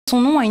son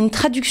nom à une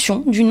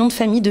traduction du nom de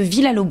famille de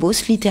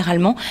Villalobos,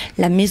 littéralement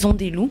la maison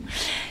des loups,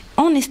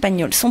 en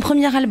espagnol. Son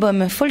premier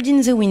album, Fold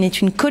in the Wind,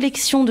 est une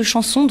collection de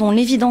chansons dont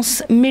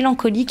l'évidence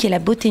mélancolique et la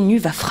beauté nue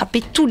va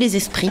frapper tous les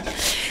esprits.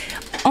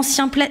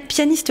 Ancien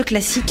pianiste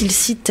classique, il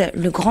cite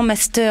le grand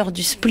master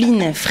du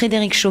spleen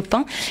Frédéric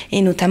Chopin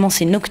et notamment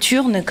ses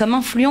nocturnes comme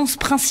influence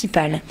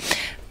principale.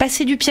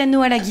 Passé du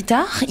piano à la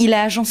guitare, il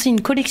a agencé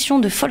une collection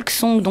de folk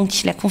songs dont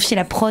il a confié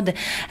la prod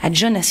à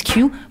John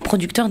Askew,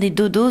 producteur des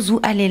Dodos ou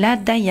Alela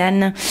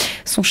Diane.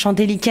 Son chant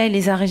délicat et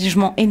les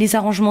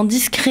arrangements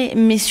discrets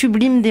mais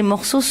sublimes des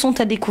morceaux sont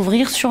à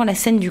découvrir sur la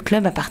scène du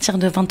club à partir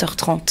de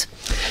 20h30.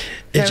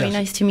 Very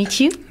nice to meet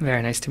you.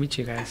 Very nice to meet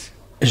you guys.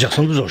 J'ai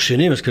l'impression de vous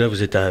enchaîner parce que là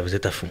vous êtes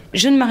à fond.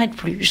 Je ne m'arrête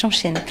plus,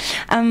 j'enchaîne.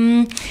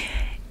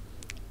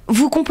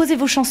 Vous composez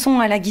vos chansons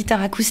à la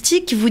guitare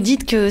acoustique, vous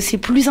dites que c'est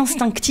plus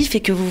instinctif et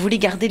que vous voulez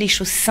garder les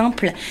choses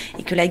simples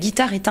et que la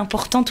guitare est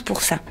importante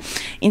pour ça.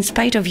 In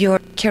spite of your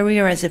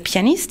career as a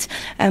pianist,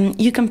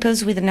 you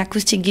compose with an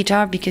acoustic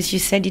guitar because you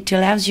said it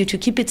allows you to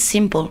keep it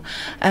simple.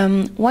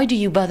 Why do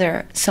you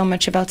bother so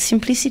much about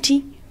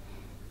simplicity?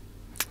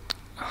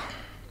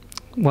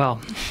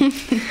 Well,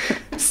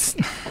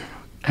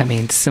 I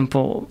mean,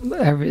 simple.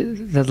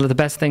 The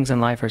best things in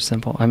life are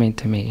simple. I mean,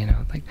 to me, you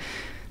know, like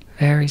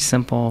very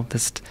simple,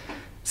 just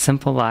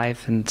simple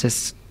life, and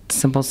just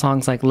simple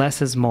songs like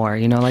less is more.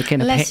 You know, like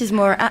in less is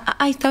more.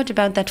 I thought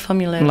about that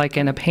formula. Like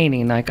in a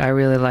painting, like I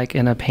really like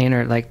in a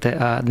painter, like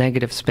the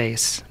negative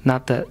space,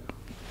 not the.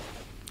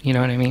 You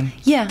know what I mean?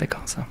 Yeah. They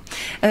call so.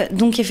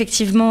 Donc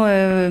effectivement,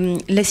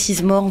 less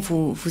is more,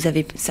 vous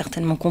avez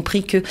certainement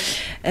compris que...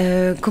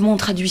 comment on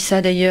traduit ça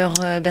d'ailleurs,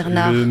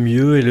 Bernard? Le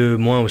mieux et le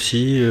moins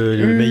aussi,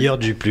 le meilleur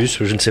du plus,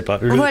 je ne sais pas.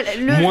 Voilà,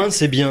 moins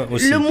c'est bien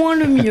aussi. Le moins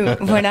le mieux,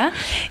 voilà.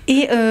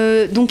 Et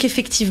donc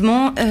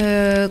effectivement,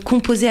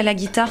 composer à la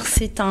guitare,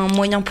 c'est un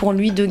moyen pour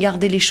lui de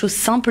garder les choses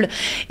simples.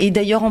 Et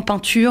d'ailleurs en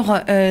peinture,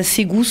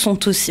 ses goûts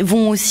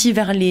vont aussi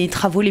vers les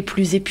travaux les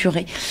plus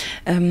épurés.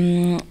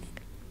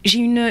 J'ai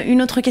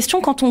une autre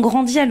question. Quand on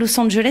grandit à Los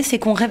Angeles et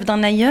qu'on rêve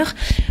d'un ailleurs,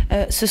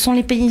 ce sont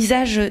les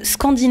paysages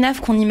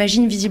scandinaves qu'on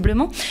imagine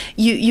visiblement.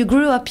 You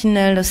grew up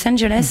in Los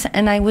Angeles,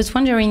 and I was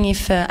wondering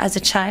if, as a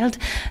child,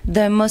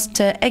 the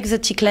most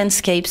exotic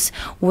landscapes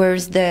were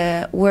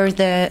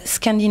the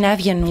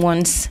Scandinavian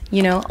ones,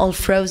 you know, all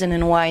frozen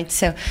and white.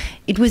 So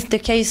it was the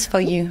case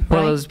for you, right?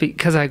 Well, it was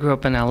because I grew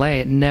up in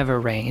LA. It never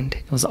rained.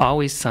 It was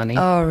always sunny.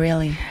 Oh,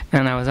 really?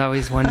 And I was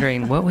always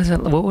wondering, what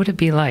would it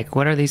be like?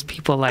 What are these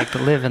people like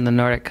that live in the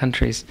Nordic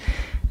countries?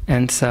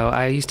 And so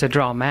I used to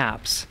draw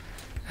maps,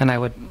 and I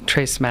would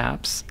trace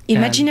maps.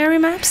 Imaginary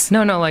maps?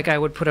 No, like I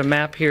would put a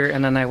map here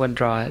and then I would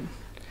draw it.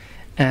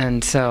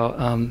 And so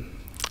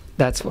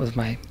that was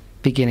my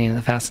beginning of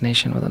the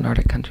fascination with the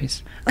Nordic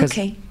countries.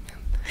 Okay.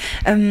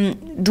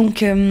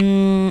 Donc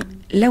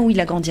là où il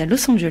a grandi à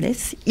Los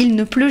Angeles, il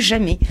ne pleut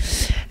jamais.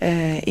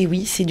 Et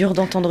oui, c'est dur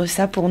d'entendre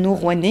ça pour nous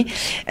Rouennais.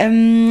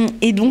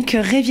 Et donc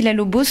Ray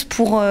Villalobos,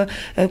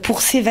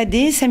 pour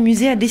s'évader,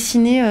 s'amuser à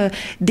dessiner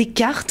des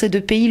cartes de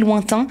pays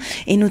lointains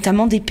et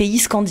notamment des pays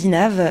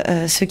scandinaves,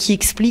 ce qui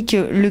explique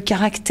le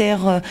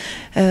caractère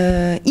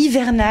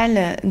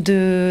hivernal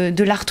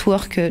de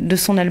l'artwork de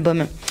son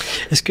album.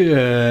 Est-ce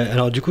que,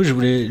 alors du coup, je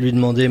voulais lui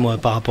demander, moi,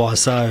 par rapport à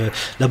ça,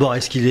 d'abord,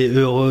 est-ce qu'il est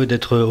heureux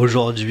d'être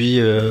aujourd'hui,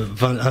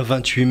 un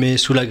 28 mai,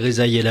 sous la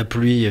grisaille et la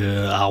pluie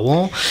à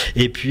Rouen?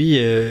 Et puis,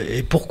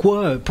 et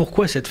pourquoi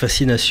cette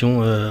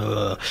fascination?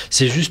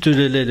 C'est juste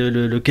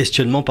le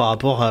questionnement par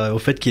rapport au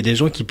fait qu'il y ait des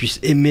gens qui puissent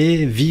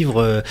aimer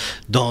vivre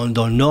dans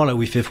le nord, là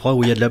où il fait froid,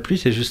 où il y a de la pluie,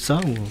 c'est juste ça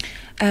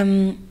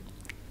ou...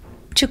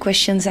 Two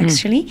questions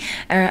actually.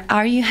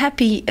 Are you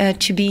happy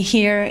to be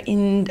here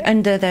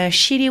under the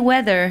shitty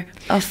weather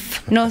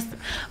of north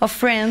of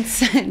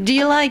France? Do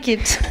you like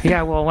it?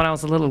 Yeah, well, when I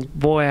was a little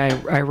boy,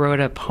 I wrote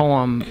a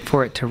poem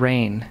for it to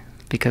rain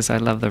because I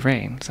love the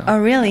rain. So, oh,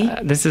 really?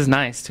 This is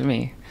nice to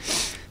me.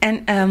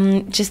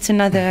 And just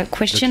another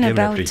question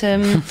about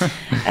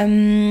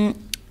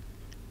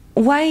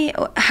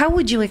how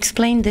would you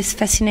explain this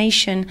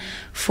fascination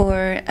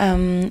for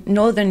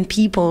northern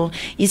people?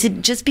 Is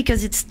it just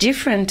because it's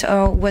different,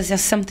 or was there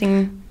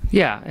something?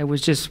 Yeah, it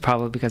was just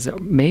probably because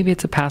maybe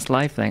it's a past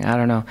life thing. I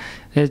don't know.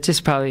 It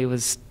just probably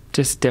was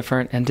just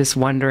different, and just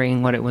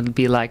wondering what it would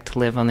be like to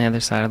live on the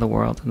other side of the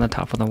world, on the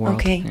top of the world.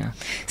 Okay. Yeah.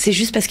 C'est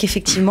juste parce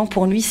qu'effectivement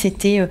pour lui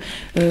c'était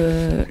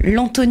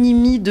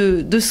l'antonymie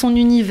de son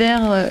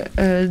univers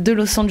de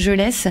Los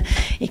Angeles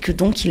et que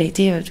donc il a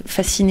été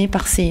fasciné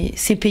par ces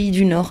pays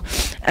du Nord.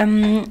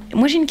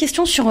 Moi j'ai une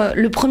question sur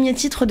le premier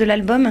titre de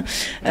l'album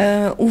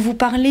où vous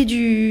parlez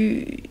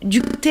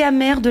du côté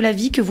amer de la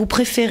vie que vous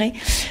préférez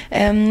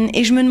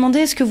et je me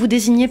demandais est-ce que vous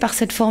désignez par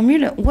cette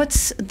formule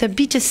what's the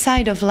bitter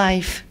side of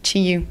life to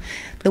you?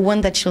 The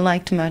one that you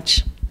liked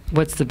much.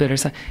 What's the bitter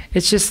side?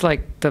 It's just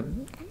like the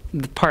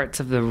parts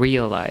of the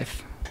real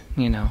life,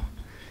 you know,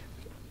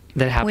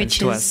 that happens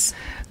to us.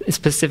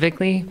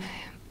 Specifically,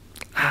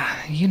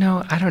 you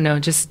know, I don't know,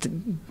 just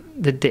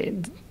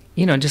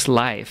you know, just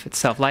life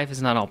itself. Life is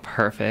not all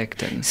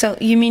perfect. And so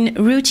you mean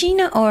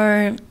routine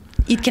or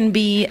It can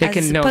be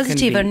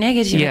positive or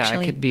negative, yeah, actually.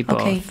 Yeah, it could be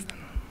both. Okay.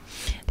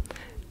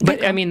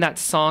 But I mean, that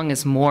song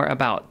is more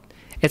about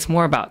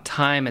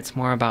time. It's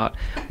more about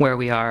where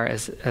we are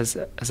as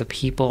a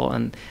people.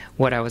 And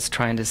what I was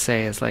trying to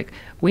say is like,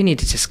 we need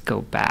to just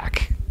go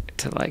back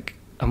to like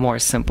a more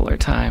simpler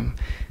time,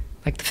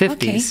 like the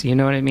 50s. Okay. You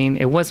know what I mean?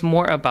 It was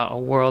more about a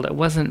world. It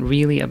wasn't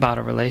really about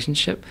a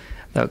relationship,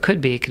 though it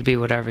could be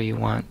whatever you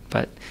want.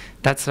 But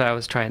that's what I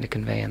was trying to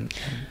convey.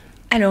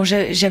 Alors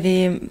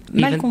j'avais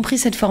mal compris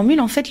cette formule.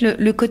 En fait,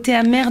 le côté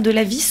amer de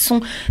la vie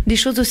sont des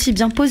choses aussi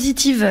bien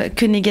positives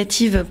que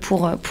négatives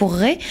pour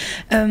Ray.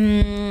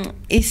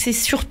 Et c'est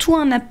surtout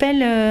un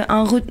appel,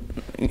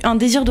 un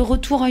désir de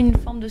retour à une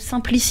forme de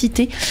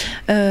simplicité,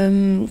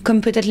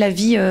 comme peut-être la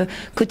vie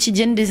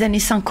quotidienne des années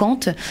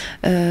 50.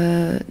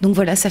 Donc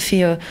voilà, ça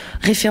fait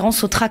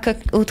référence au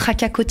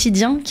tracas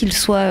quotidien, qu'il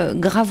soit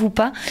grave ou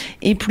pas,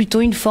 et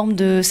plutôt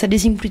ça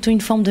désigne plutôt une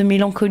forme de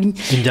mélancolie.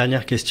 Une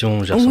dernière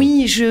question, Gerson.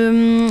 Oui,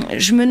 je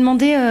me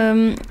demandais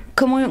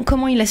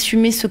comment il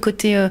assumait ce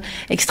côté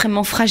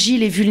extrêmement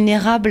fragile et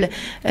vulnérable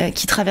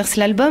qui traverse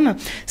l'album.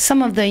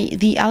 Some of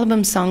the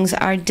album songs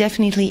are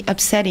definitely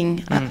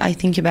upsetting. I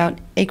think about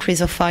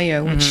Acres of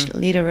Fire, which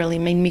literally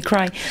made me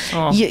cry.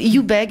 Oh.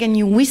 You beg and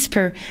you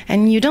whisper,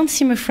 and you don't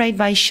seem afraid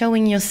by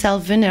showing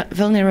yourself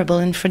vulnerable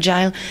and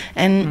fragile.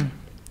 And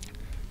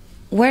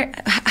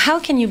how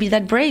can you be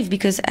that brave?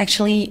 Because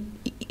actually,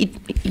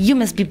 you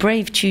must be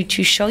brave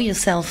to show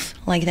yourself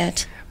like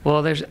that.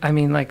 Well,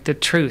 like the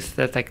truth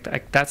that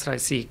like that's what I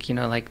seek, you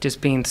know, like just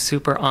being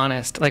super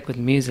honest, like with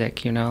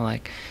music, you know,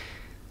 like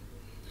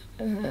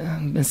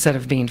instead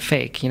of being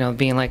fake, you know,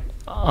 being like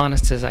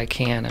honest as I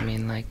can. I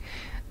mean, like,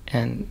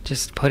 and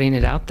just putting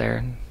it out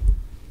there.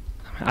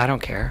 I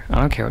don't care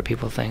what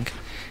people think.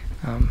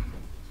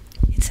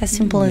 It's as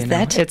simple as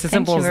that. It's as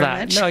simple as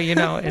that. Much. No, you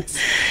know,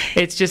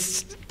 it's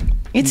just.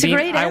 It's a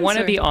great answer. I want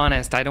to be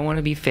honest. I don't want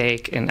to be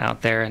fake and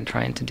out there and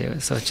trying to do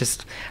it. So it's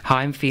just how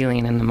I'm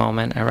feeling in the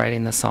moment. I'm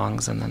writing the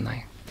songs and then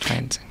I try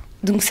and sing.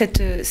 Donc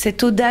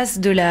cette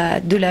audace de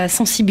la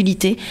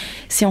sensibilité,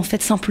 c'est en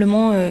fait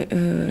simplement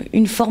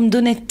une forme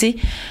d'honnêteté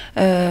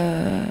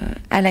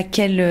à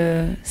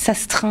laquelle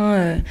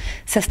s'astreint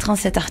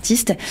cet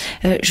artiste.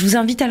 Je vous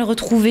invite à le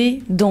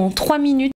retrouver dans 3 minutes.